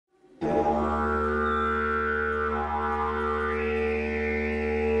Any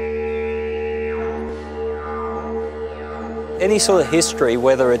sort of history,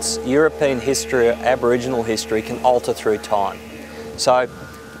 whether it's European history or Aboriginal history, can alter through time. So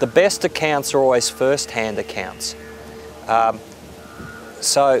the best accounts are always first-hand accounts.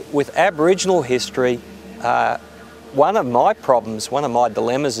 So with Aboriginal history, one of my problems, one of my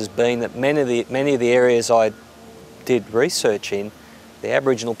dilemmas has been that many of the areas I did research in, the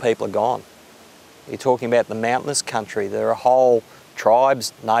Aboriginal people are gone. You're talking about the mountainous country. There are whole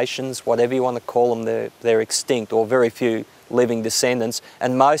tribes, nations, whatever you want to call them, they're extinct, or very few living descendants,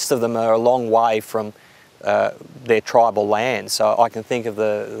 and most of them are a long way from their tribal land. So I can think of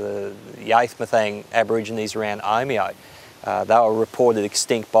the Yathmathang Aborigines around Omeo. They were reported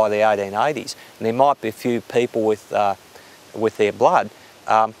extinct by the 1880s, and there might be a few people with their blood,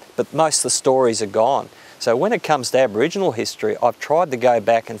 but most of the stories are gone. So when it comes to Aboriginal history, I've tried to go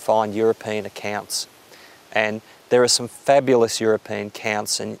back and find European accounts, and there are some fabulous European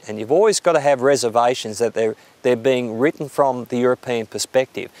accounts, and you've always got to have reservations that they're being written from the European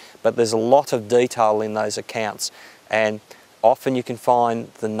perspective, but there's a lot of detail in those accounts, and often you can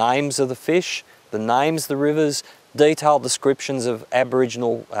find the names of the fish, the names of the rivers, detailed descriptions of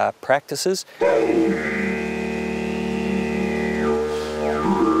Aboriginal practices.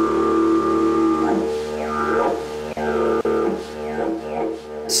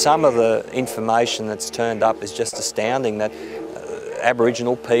 Some of the information that's turned up is just astounding, that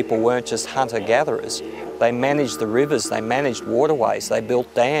Aboriginal people weren't just hunter-gatherers. They managed the rivers, they managed waterways, they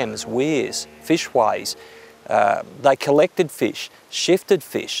built dams, weirs, fishways. They collected fish, shifted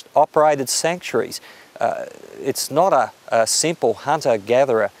fish, operated sanctuaries. It's not a simple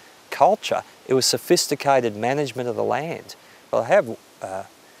hunter-gatherer culture. It was sophisticated management of the land. Well, I have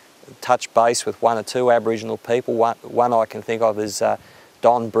touched base with one or two Aboriginal people. One I can think of is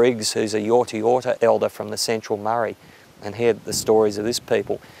Don Briggs, who's a Yorta Yorta elder from the Central Murray, and heard the stories of this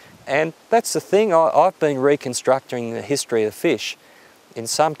people. And that's the thing, I've been reconstructing the history of fish. In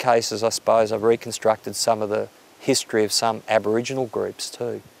some cases, I suppose, I've reconstructed some of the history of some Aboriginal groups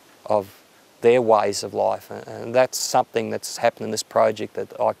too, of their ways of life, and that's something that's happened in this project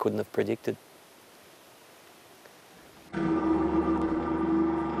that I couldn't have predicted.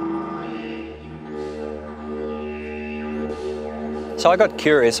 So I got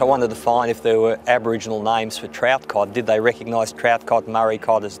curious. I wanted to find if there were Aboriginal names for trout cod. Did they recognise trout cod, Murray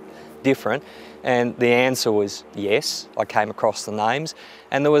cod as different? And the answer was yes. I came across the names.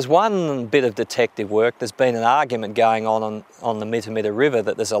 And there was one bit of detective work. There's been an argument going on the Mitamita River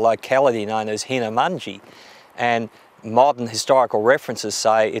that there's a locality known as Hinamungi. And modern historical references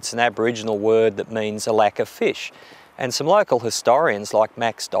say it's an Aboriginal word that means a lack of fish. And some local historians like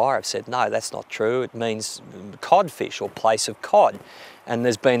Max Dyer have said, no, that's not true. It means codfish or place of cod. And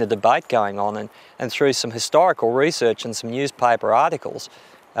there's been a debate going on, and through some historical research and some newspaper articles,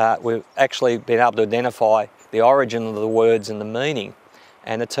 we've actually been able to identify the origin of the words and the meaning.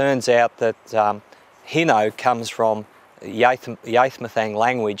 And it turns out that Hino comes from Yathmathang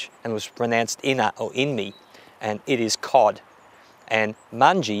language and was pronounced Ina or Inmi, and it is cod. And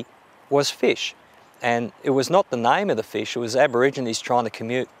Mungi was fish. And it was not the name of the fish, it was Aborigines trying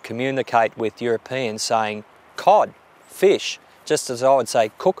to communicate with Europeans saying cod, fish, just as I would say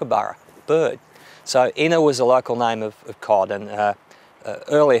kookaburra, bird. So Ina was a local name of cod, and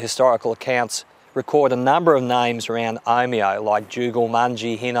earlier historical accounts record a number of names around Omeo, like Jugal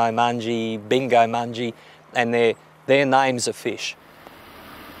Mungi, Hino Mungi, Bingo Mungi, and they're names of fish.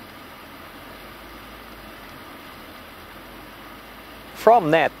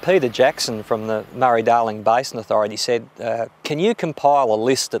 From that, Peter Jackson from the Murray-Darling Basin Authority said, can you compile a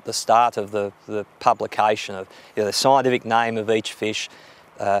list at the start of the publication of the scientific name of each fish,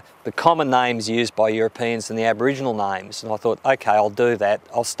 the common names used by Europeans and the Aboriginal names? And I thought, okay, I'll do that.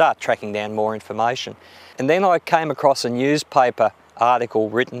 I'll start tracking down more information. And then I came across a newspaper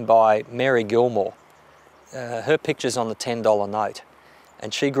article written by Mary Gilmore. Her picture's on the $10 note,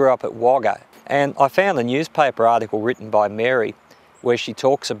 and she grew up at Wagga. And I found a newspaper article written by Mary where she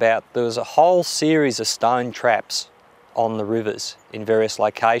talks about there was a whole series of stone traps on the rivers in various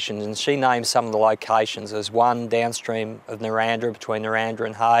locations, and she named some of the locations. There's one downstream of Narrandera, between Narrandera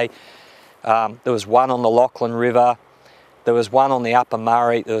and Hay. There was one on the Lachlan River. There was one on the Upper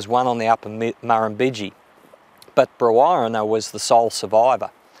Murray. There was one on the Upper Murrumbidgee. But Brewarrina was the sole survivor.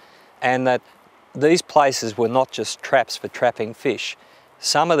 And that these places were not just traps for trapping fish.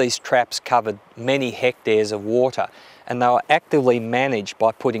 Some of these traps covered many hectares of water, and they were actively managed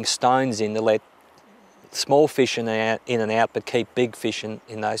by putting stones in to let small fish in and out, but keep big fish in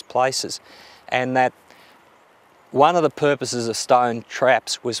those places. And that one of the purposes of stone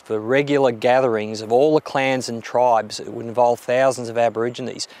traps was for regular gatherings of all the clans and tribes. It would involve thousands of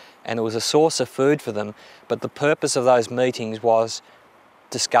Aborigines, and it was a source of food for them. But the purpose of those meetings was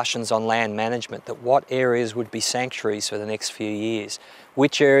discussions on land management, that what areas would be sanctuaries for the next few years,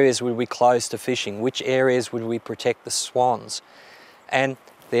 which areas would we close to fishing, which areas would we protect the swans. And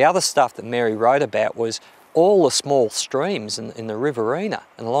the other stuff that Mary wrote about was all the small streams in the Riverina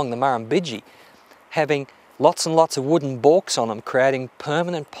and along the Murrumbidgee having lots and lots of wooden balks on them, creating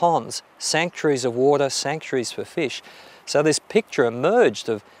permanent ponds, sanctuaries of water, sanctuaries for fish. So this picture emerged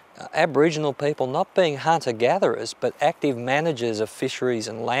of Aboriginal people not being hunter-gatherers but active managers of fisheries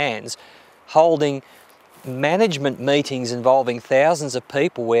and lands, holding management meetings involving thousands of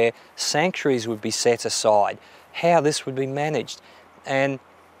people where sanctuaries would be set aside, how this would be managed. And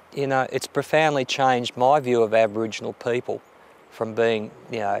you know, it's profoundly changed my view of Aboriginal people from being,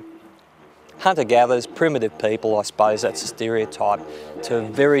 you know, hunter-gatherers, primitive people, I suppose that's a stereotype, to a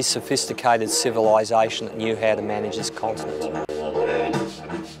very sophisticated civilization that knew how to manage this continent.